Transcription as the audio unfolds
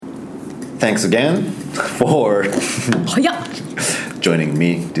thanks again for 早っ joining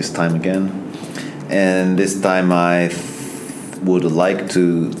me this time again. And this time I would like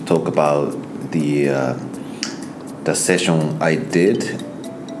to talk about the session I did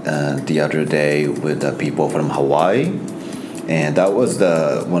the other day with the people from Hawaii. And that was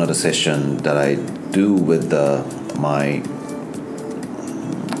one of the sessions that I do with my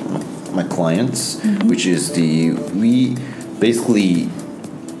clients, which is we basically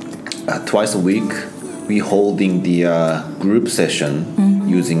twice a week we holding the group session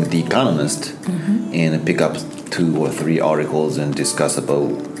using The Economist and pick up 2 or 3 articles and discuss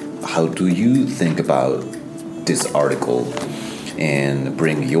about how do you think about this article and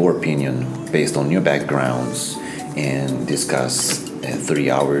bring your opinion based on your backgrounds and discuss 3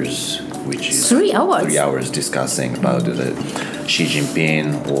 hours, which is 3 hours? 3 hours discussing about the Xi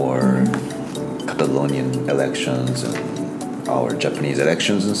Jinping or Catalonian elections and our Japanese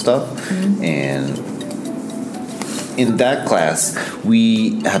elections and stuff. And in that class,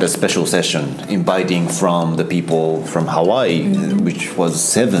 we had a special session inviting from the people from Hawaii, which was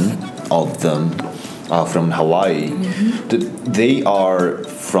 7 of them from Hawaii. They are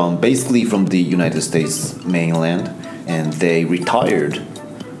basically from the United States mainland, and they retired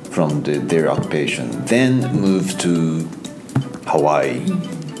from their occupation, then moved to Hawaii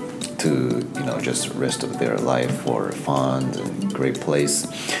to just rest of their life for fun and great place.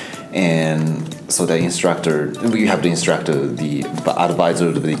 And so we have the instructor, the advisor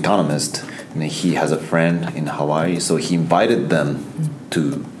of The Economist, and he has a friend in Hawaii, so he invited them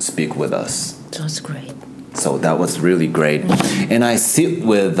to speak with us. That's great. So that was really great. And I sit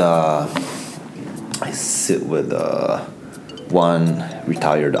with one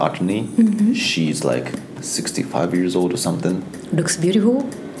retired attorney. She's like 65 years old or something. Looks beautiful.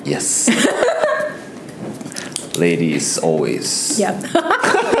 Yes. Ladies always. Yeah.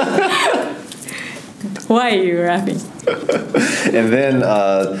 Why are you laughing? And then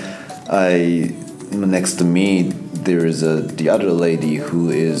next to me, there is the other lady who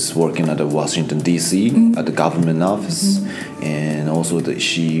is working at the Washington, D.C. At the government office. And also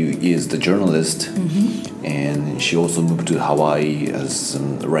she is the journalist. And she also moved to Hawaii as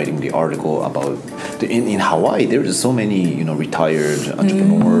writing the article about... In Hawaii, there are so many, retired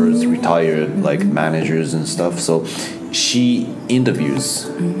entrepreneurs, retired managers and stuff. So she interviews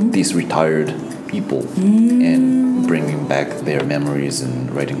these retired people and bringing back their memories and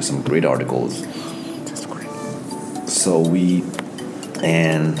writing some great articles. So we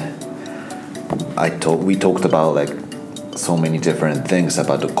talked about so many different things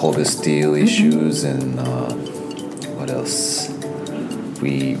about the COVID steel issues and what else?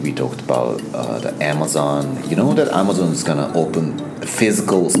 We talked about the Amazon. You know that Amazon is gonna open a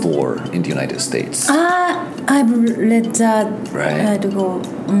physical store in the United States. I've read that. Right.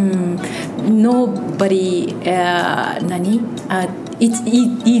 Nobody. It's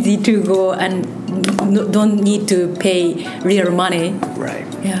easy to go and don't need to pay real money. Right.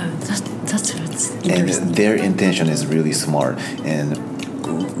 Yeah, that's interesting. And their intention is really smart. And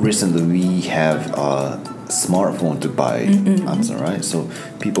recently we have a smartphone to buy Amazon, right? So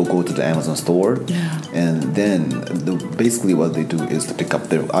people go to the Amazon store, and then basically what they do is to pick up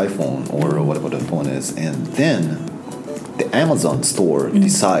their iPhone or whatever the phone is, and then the Amazon store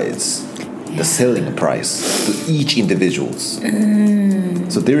decides the selling price to each individuals.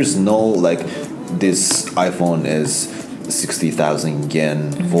 So there is no this iPhone is 60,000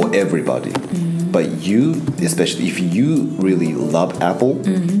 yen for everybody. But you, especially if you really love Apple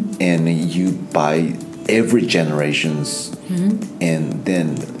and you buy every generations, and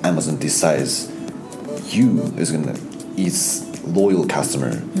then Amazon decides you is loyal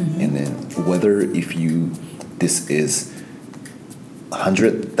customer, and then whether if this is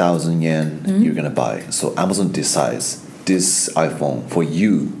 100,000 yen you're gonna buy. So Amazon decides this iPhone for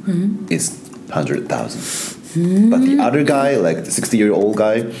you is 100,000. But the other guy, the 60-year-old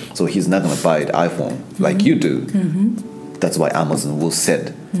guy, so he's not gonna buy the iPhone like you do. That's why Amazon will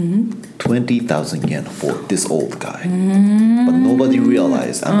set 20,000 yen for this old guy. But nobody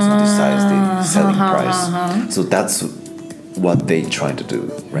realized Amazon decides the selling price. So that's what they trying to do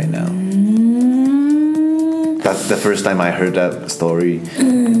right now. That's the first time I heard that story.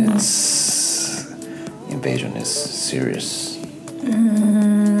 And invasion is serious.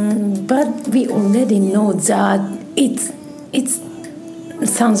 But we already know that it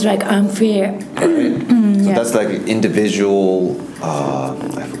sounds like unfair. So that's individual.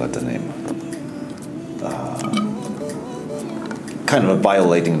 I forgot the name. Kind of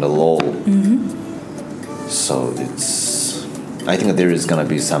violating the law. So I think that there is gonna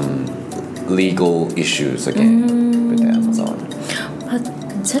be some legal issues again with Amazon. But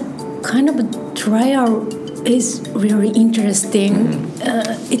that kind of trial is really interesting.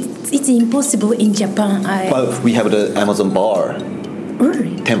 It's impossible in Japan. But we have the Amazon bar.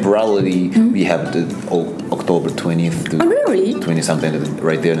 Really? Temporarily, we have the October 20th to 20 something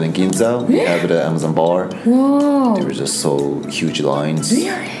right there in Ginza. We have the Amazon bar. Wow. There were just so huge lines.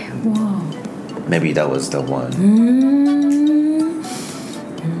 Really? Wow. Maybe that was the one.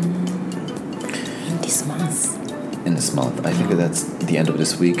 In this month. I think that's the end of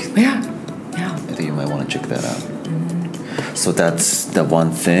this week. Yeah. I think you might want to check that out. So that's the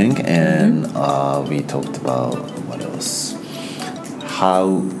one thing, and we talked about what else?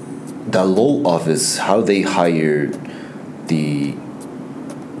 How the law office, how they hire the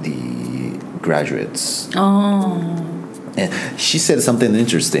graduates. Oh. And she said something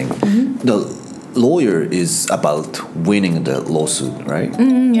interesting. The lawyer is about winning the lawsuit, right?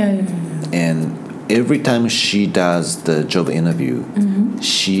 Yeah. And every time she does the job interview,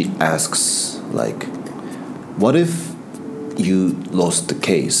 she asks, like, what if you lost the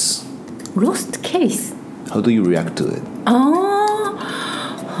case? Lost case? How do you react to it? Oh.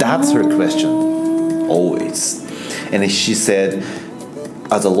 That's her question, always. And she said,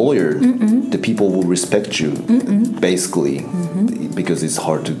 as a lawyer, the people will respect you, basically, because it's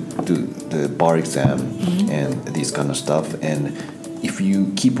hard to do the bar exam and these kind of stuff. And if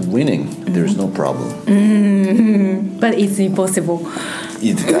you keep winning, there's no problem. But it's impossible.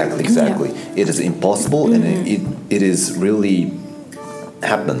 Exactly. Yeah. It is impossible, and it is really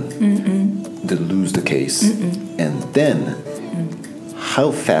happen to lose the case. And then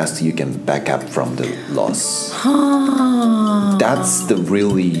how fast you can back up from the loss. That's the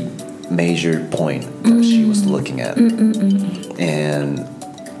really major point that she was looking at. And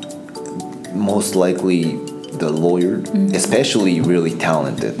most likely the lawyer, especially really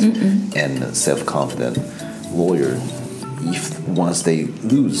talented and self-confident lawyer, if once they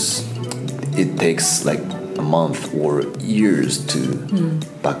lose, it takes like a month or years to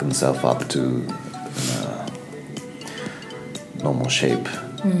back themselves up to normal shape.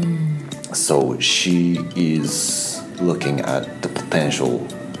 So she is looking at the potential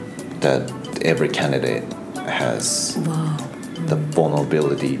that every candidate has. Wow. The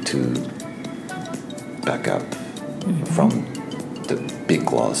vulnerability to back up from the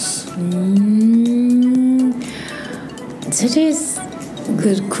big loss. That is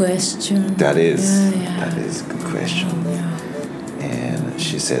good question. That is a good question. And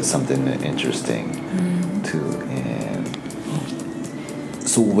she said something interesting too. And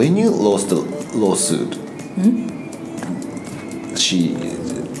so when you lost the lawsuit, she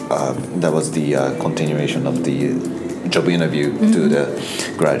that was the continuation of the job interview to the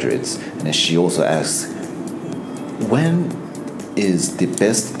graduates, and then she also asked, when is the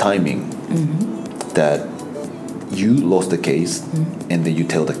best timing that you lost the case and then you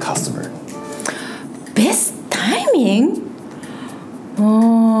tell the customer? Best timing?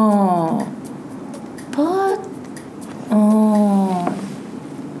 Oh, but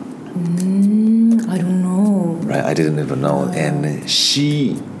I don't know. Right, I didn't even know. And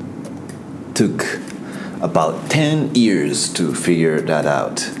she took about 10 years to figure that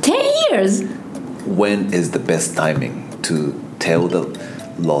out. 10 years? When is the best timing to tell the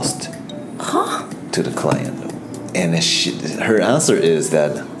lost to the client? And her answer is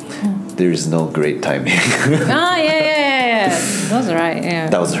that there is no great timing. Yeah. That's right, yeah.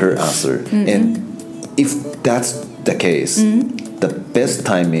 That was her answer. And if that's the case, the best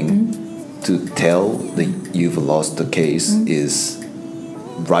timing to tell that you've lost the case is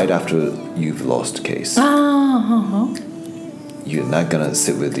right after you've lost the case. You're not gonna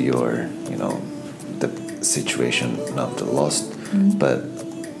sit with your, the situation of the lost, but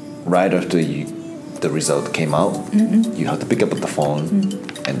right after the result came out, you have to pick up the phone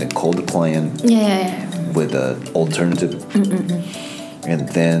and then call the client with an alternative, and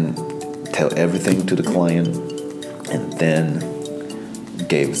then tell everything to the client, and then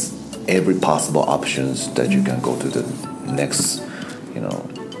gives every possible options that you can go to the next,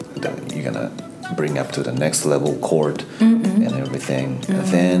 that you're gonna bring up to the next level court and everything. And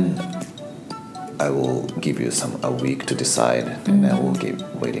then I will give you a week to decide, and I will keep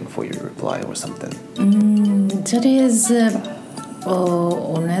waiting for your reply or something. That is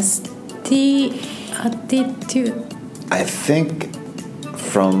honesty attitude. I think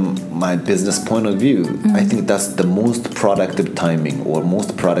from my business point of view, I think that's the most productive timing or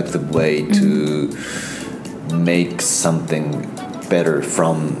most productive way to make something better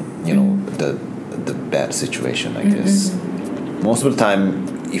from, the bad situation, I guess. Most of the time,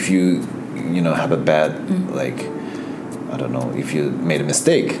 if you have a bad, I don't know, if you made a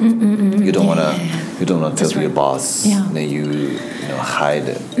mistake, you don't want to You don't want to tell your boss. Yeah. Then you hide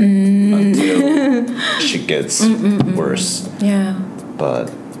it until shit gets worse. Yeah.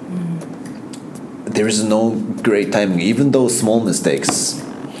 But there is no great timing. Even though small mistakes,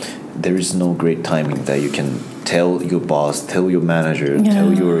 there is no great timing that you can tell your boss, tell your manager,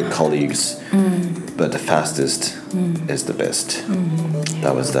 tell your colleagues. But the fastest is the best.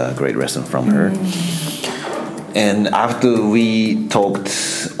 That was the great lesson from her. And after we talked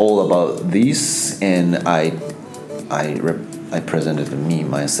all about this, and I presented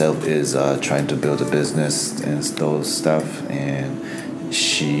myself is trying to build a business and those stuff, and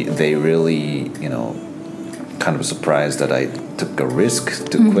they really kind of surprised that I took a risk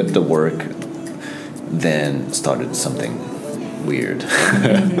to quit the work, then started something weird.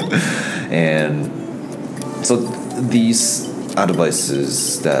 And so these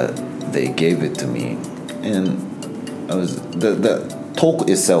advices that they gave it to me, and the talk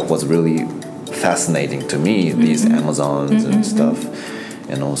itself was really fascinating to me. These Amazons and stuff,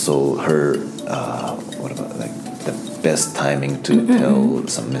 and also her what about like the best timing to tell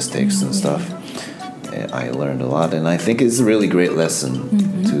some mistakes and stuff. I learned a lot, and I think it's a really great lesson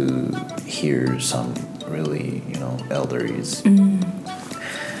to hear some really elders.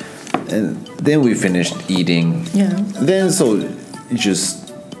 And then we finished eating. Yeah. Then so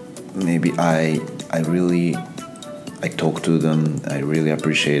just maybe I talked to them. I really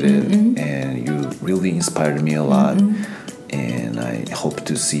appreciate it, and you really inspired me a lot. And I hope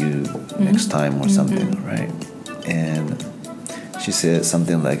to see you next time or something, right? And she said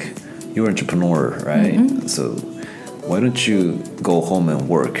something like, "You're an entrepreneur, right? So why don't you go home and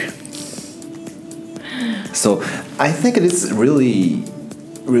work?" So I think it is really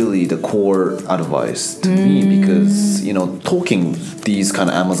the core advice to me, because talking these kind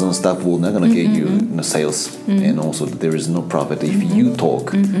of Amazon stuff will not gonna get you sales, and also there is no profit if you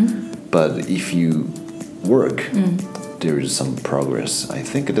talk, but if you work, there is some progress. I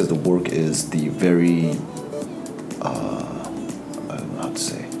think that the work is the very I don't know how to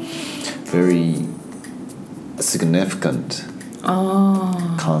say, very significant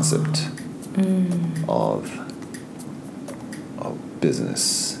concept of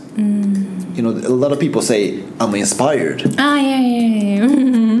business. A lot of people say, "I'm inspired." Yeah.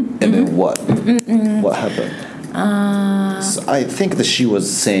 And then what? What happened? So I think that she was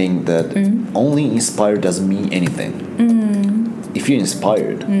saying that only inspired doesn't mean anything. If you're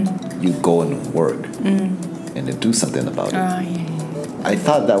inspired, you go and work and then do something about it. I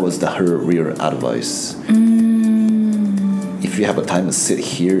thought that was her real advice. If you have a time to sit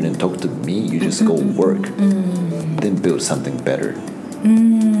here and talk to me, you just go work, then build something better.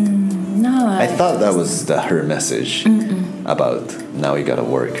 No, I thought that was her message about now you gotta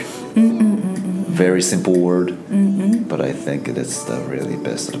work. Very simple word, but I think it is the really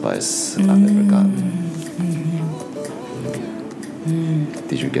best advice I've ever gotten.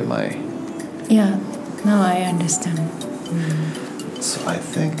 Did you get my... Yeah, now I understand. So I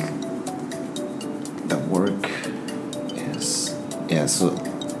think the work is... Yeah, so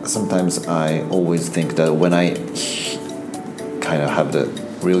sometimes I always think that when I kind of have the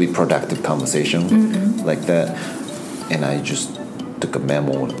really productive conversation like that, and I just took a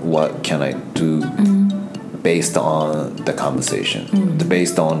memo, what can I do based on the conversation,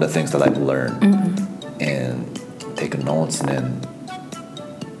 based on the things that I've learned, and take notes and then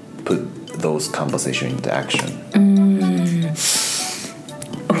put those conversations into action.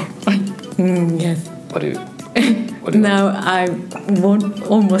 Yes. What do you Now I won't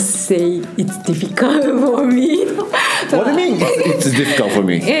almost say it's difficult for me. What do you mean it's difficult for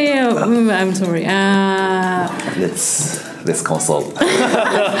me? Yeah, I'm sorry. Let's consult.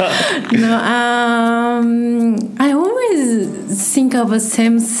 I always think of the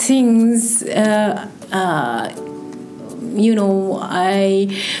same things.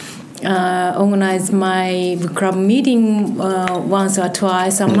 I organize my book club meeting once or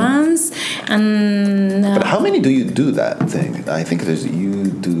twice a month, and but how many do you do that thing? I think you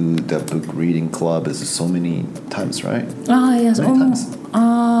do the book reading club is so many times, right? Yes, many times?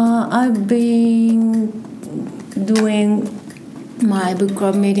 I've been doing my book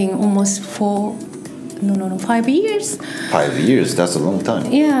club meeting almost 5 years. 5 years, that's a long time.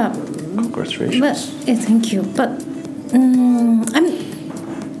 Yeah. Congratulations. But thank you. But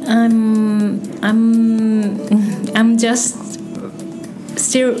I'm just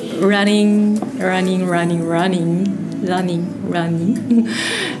still running,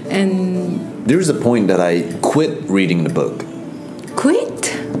 and there's a point that I quit reading the book.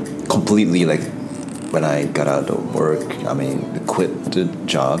 Quit? Completely, like when I got out of work. I mean, quit the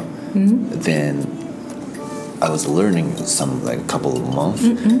job. Then I was learning some like couple of months,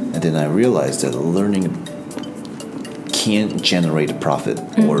 and then I realized that learning can't generate profit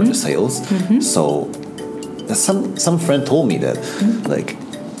or the sales. So some friend told me that like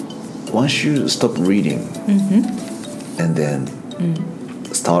once you stop reading and then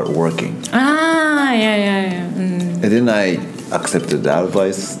start working. And then I accepted the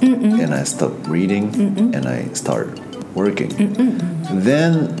advice and I stopped reading and I started working.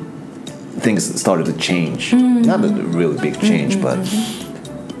 Then things started to change. Not a really big change, but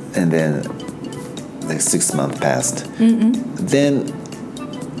and then like 6 months passed. Then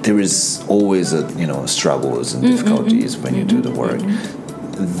there is always a struggles and difficulties when you do the work.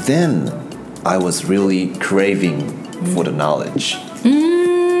 Then I was really craving for the knowledge.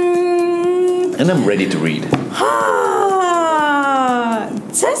 And I'm ready to read.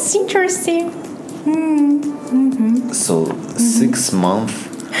 That's interesting. So 6 months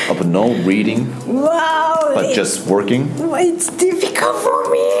of no reading, Wow. but just working. It's difficult for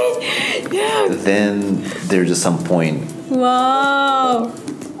me. Yeah. Then there's just some point. Wow.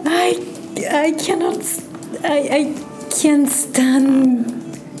 I cannot. I can't stand.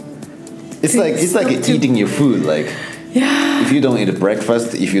 It's like eating your food. Like Yeah. if you don't eat a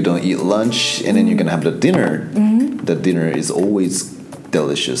breakfast, if you don't eat lunch, and then you're gonna have the dinner. The dinner is always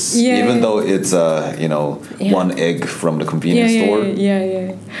delicious, even though it's one egg from the convenience store.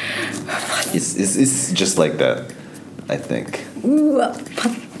 Yeah. It's just like that, I think. But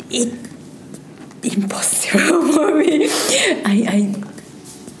it impossible for me. I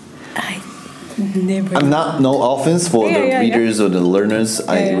never. I'm not no offense for the readers or the learners.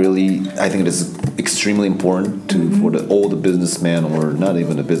 I think it is extremely important to for all the businessmen or not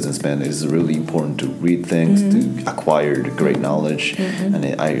even the businessman. It is really important to read things to acquire the great knowledge, and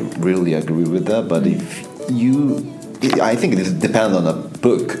I really agree with that. But if you, I think it depends on the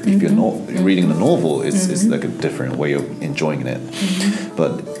book. If you're not reading the novel, it's like a different way of enjoying it.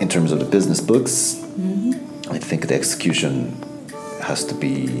 But in terms of the business books, I think the execution has to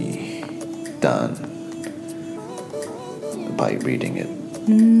be done by reading it.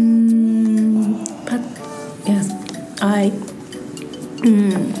 But yes, I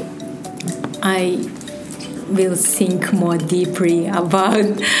will think more deeply about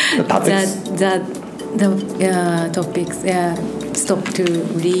The topics. the topics. Yeah, stop to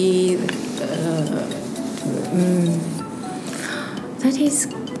read. That is.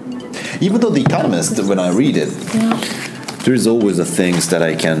 Even though The Economist, when I read it, there's always the things that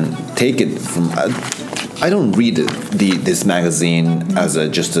I can take it from. I don't read this magazine as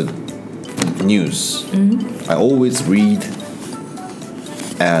just a news. I always read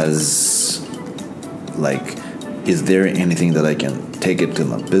as like, is there anything that I can take it to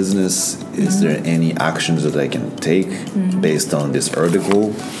my business? Is there any actions that I can take based on this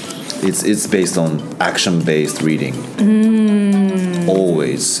article? It's based on action-based reading.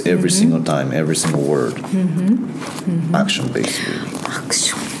 Always, every single time, every single word. Action-based reading.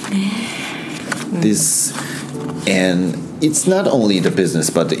 Action. This, and it's not only the business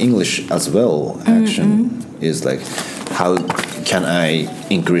but the English as well. Action is like, how can I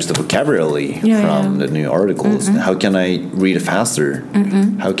increase the vocabulary from the new articles? How can I read faster?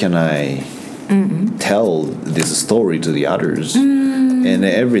 How can I tell this story to the others? And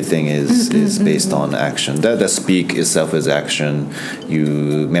everything is based on action. That speak itself is action.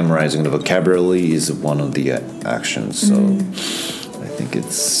 You memorizing the vocabulary is one of the actions. So I think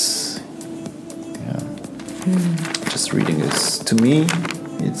it's just reading is, to me,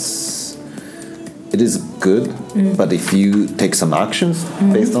 it is good. But if you take some actions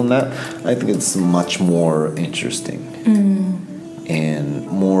based on that, I think it's much more interesting and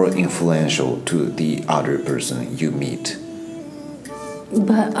more influential to the other person you meet.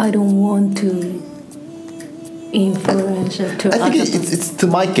 But I don't want to influence to I think other it's to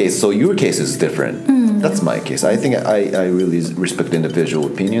my case. So your case is different. That's my case. I think I really respect individual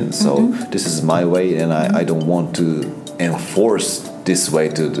opinion. So this is my way, and I don't want to enforce this way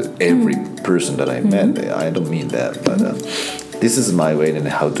to every person that I met. I don't mean that, but this is my way, and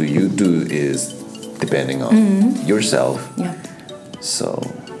how do you do is depending on yourself. Yeah. So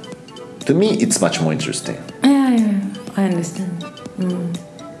to me, it's much more interesting. Yeah, I understand.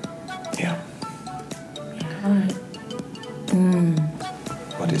 Yeah. All right.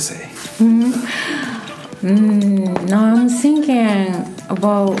 What do you say? Now I'm thinking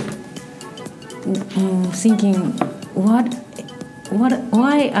about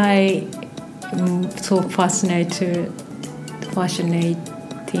why I so fascinating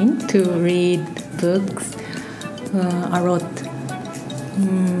to read books a lot.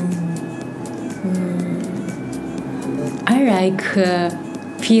 I like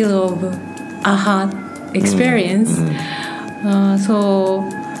feel of aha experience. So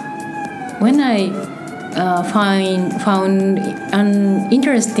when I found an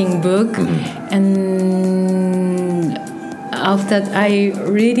interesting book, and after that I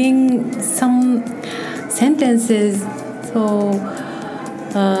reading some sentences, so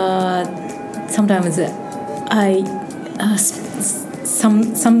sometimes I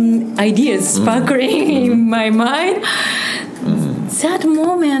some ideas sparkling in my mind. That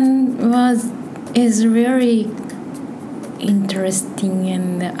moment is very interesting,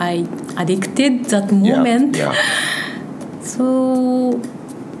 and I addicted that moment.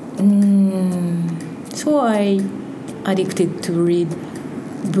 So I addicted to read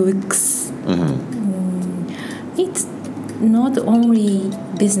books. It's not only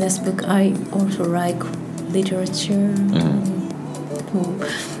business book. I also like literature.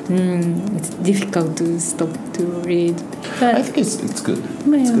 It's difficult to stop to read. But I think it's good.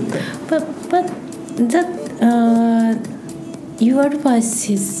 It's a good thing. But that your advice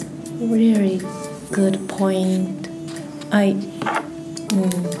is really good point.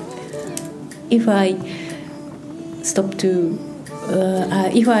 If I stop to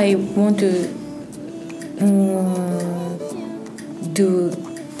if I want to do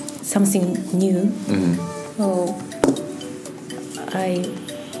something new, so I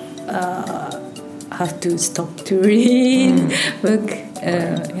have to stop to read book.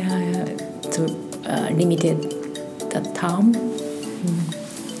 To limited that time.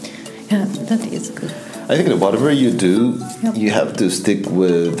 Yeah, that is good. I think that whatever you do, you have to stick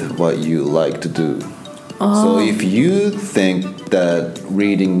with what you like to do. So if you think that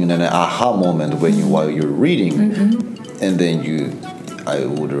reading an aha moment while you're reading, and then I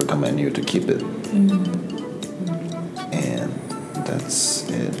would recommend you to keep it. And that's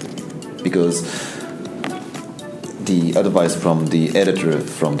it. Because the advice from the editor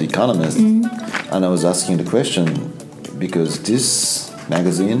from The Economist, and I was asking the question because this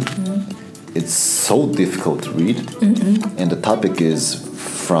magazine, it's so difficult to read, and the topic is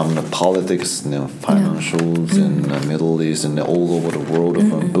from the politics, financials, and the Middle East, and all over the world,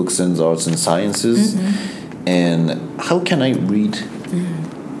 from books and arts and sciences. And how can I read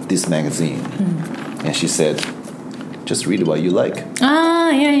this magazine? And she said, just read what you like.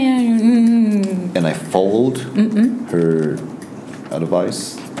 And I followed her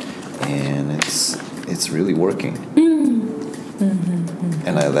advice, and it's really working.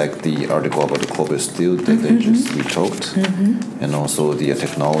 And I like the article about the global steel that we talked, and also the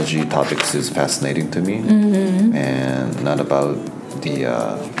technology topics is fascinating to me, and not about the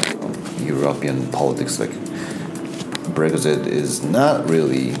European politics. Like Brexit is not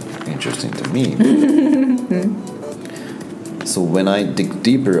really interesting to me. So when I dig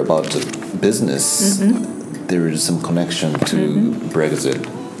deeper about the business, there is some connection to Brexit,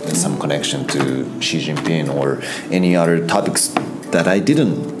 and some connection to Xi Jinping or any other topics that I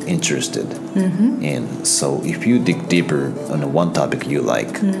didn't interested in. So if you dig deeper on one topic you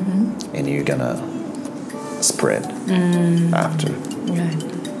like, and you're gonna spread after. Right.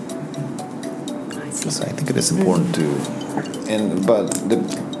 I see. So I think it is important to, but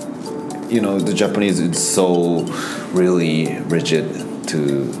the Japanese is so really rigid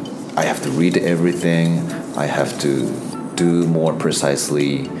to. I have to read everything. I have to do more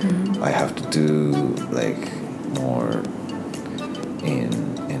precisely. I have to do like more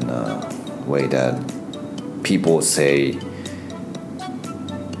in a way that people say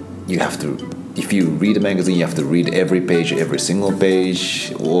you have to. If you read a magazine, you have to read every page, every single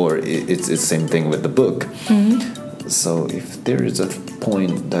page, or it's the same thing with the book. So if there is a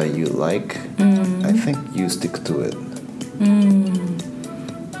point that you like, I think you stick to it.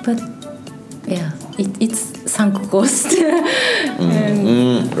 But yeah, it's sunk cost.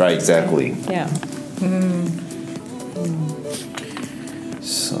 Right, exactly. Yeah.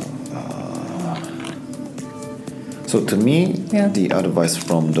 So to me, the advice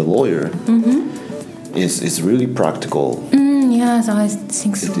from the lawyer is really practical. Yes, I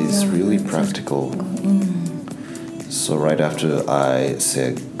think so. It is really practical. So right after I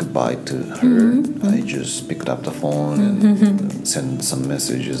said goodbye to her, I just picked up the phone and sent some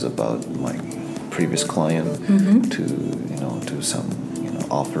messages about my previous client to do some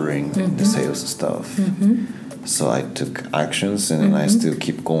offering the sales stuff. So I took actions, and I still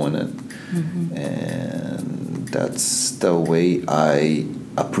keep going it, and that's the way I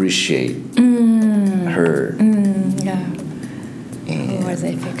appreciate her. How does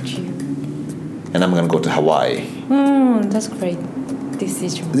it affect you? And I'm gonna go to Hawaii. That's great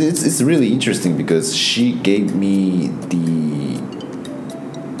decision. It's really interesting because she gave me the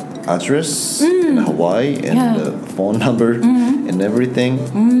address in Hawaii and the phone number and everything.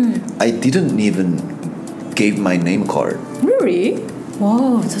 I didn't even gave my name card. Really?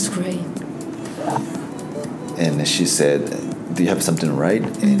 Wow, that's great. And she said, do you have something to write?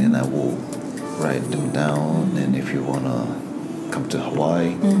 And then I will write them down. And if you want to come to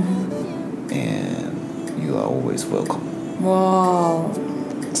Hawaii, and you are always welcome. Wow.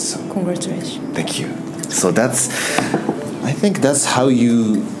 So, Congratulations. thank you. So I think that's how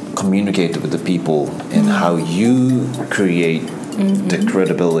you communicate with the people and how you create the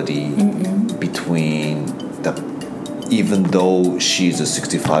credibility between even though she's a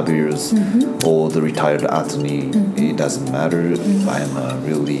 65 years old retired attorney, it doesn't matter. I'm a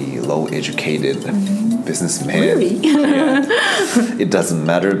really low educated businessman. Really? Yeah. It doesn't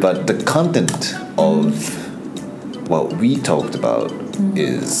matter, but the content of what we talked about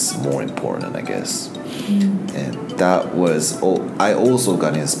is more important, I guess. And that was, I also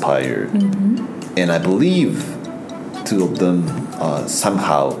got inspired. And I believe two of them are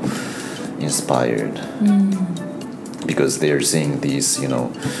somehow inspired. Because they're seeing these,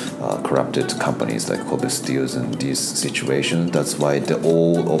 corrupted companies like Kobe Steels and these situations. That's why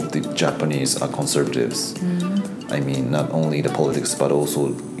all of the Japanese are conservatives. I mean, not only the politics, but also,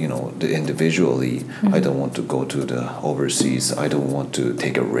 the individually. I don't want to go to the overseas. I don't want to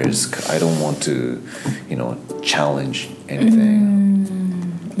take a risk. I don't want to, challenge anything.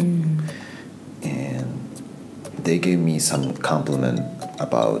 And they gave me some compliment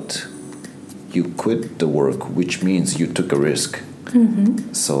about you quit the work, which means you took a risk.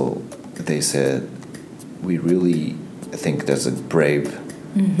 So they said, we really think that's a brave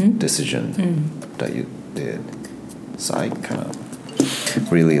decision that you did. So I kind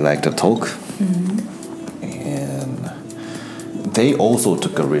of really liked the talk. And they also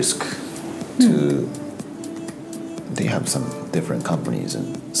took a risk to, they have some different companies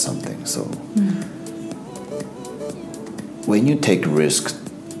and something. So when you take risks,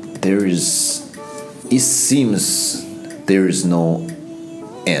 it seems there is no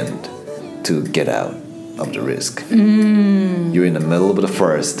end to get out of the risk. You're in the middle of the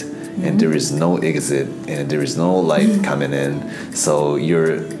forest, and there is no exit, and there is no light coming in. So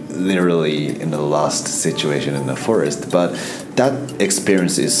you're literally in the lost situation in the forest. But that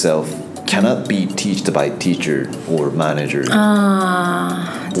experience itself cannot be taught by teacher or manager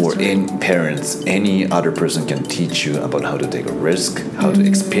or any parents. Any other person can teach you about how to take a risk, how to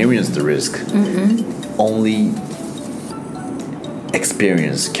experience the risk. Only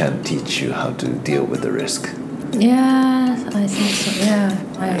experience can teach you how to deal with the risk. Yeah, I think so. Yeah,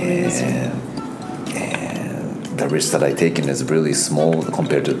 I agree with you. And the risk that I taken is really small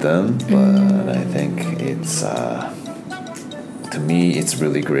compared to them, but I think it's to me it's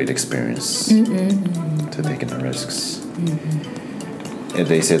really great experience to taking the risks. And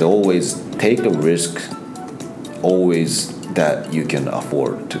they said always take a risk, always that you can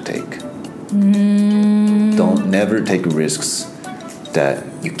afford to take. Don't never take risks that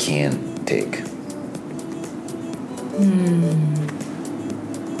you can't take.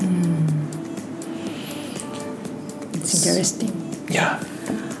 It's interesting. Yeah,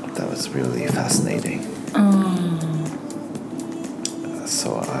 that was really fascinating.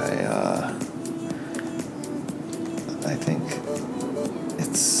 So I think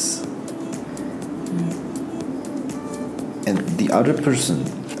it's and the other person,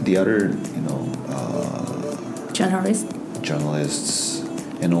 the other journalists,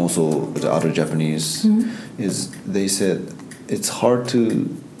 and also the other Japanese is they said it's hard to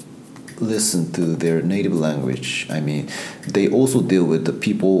listen to their native language. I mean, they also deal with the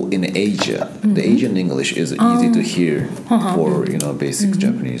people in Asia. The Asian English is easy to hear for basic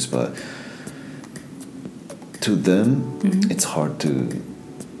Japanese, but to them it's hard to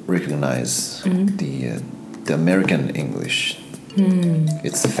recognize the American English.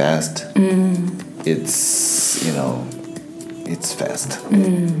 It's fast. It's it's fast.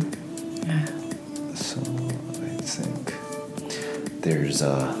 So I think there's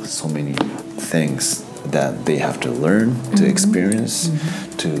so many things that they have to learn, to experience,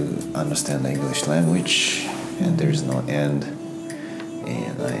 to understand the English language, and there's no end.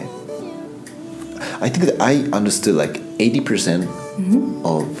 And I think that I understood like 80%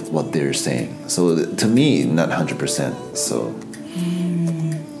 of what they're saying. So to me, not 100%. So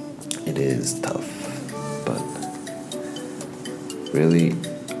it is tough, but really,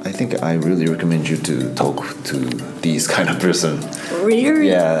 I think I really recommend you to talk to these kind of person. Really?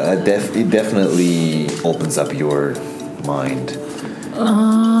 Yeah, it definitely opens up your mind. If you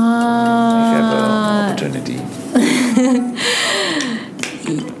have an opportunity.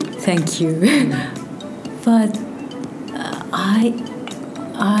 Thank you. But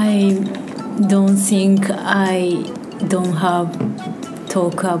I don't think I don't have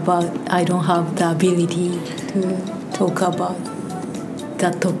talk about. I don't have the ability to talk about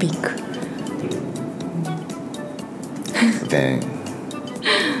that topic. Then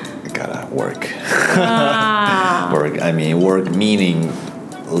I gotta work. Ah. Work meaning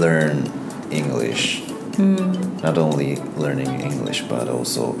learn English. Not only learning English, but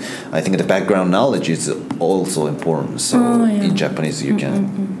also I think the background knowledge is also important. So in Japanese, you can,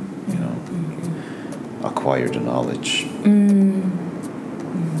 acquire the knowledge.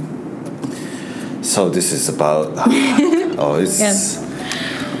 So this is about.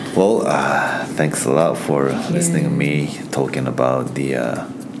 Well, thanks a lot for listening to me talking about the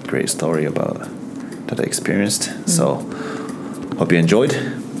great story about that I experienced. So hope you enjoyed,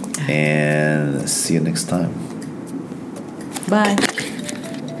 and see you next time. Bye.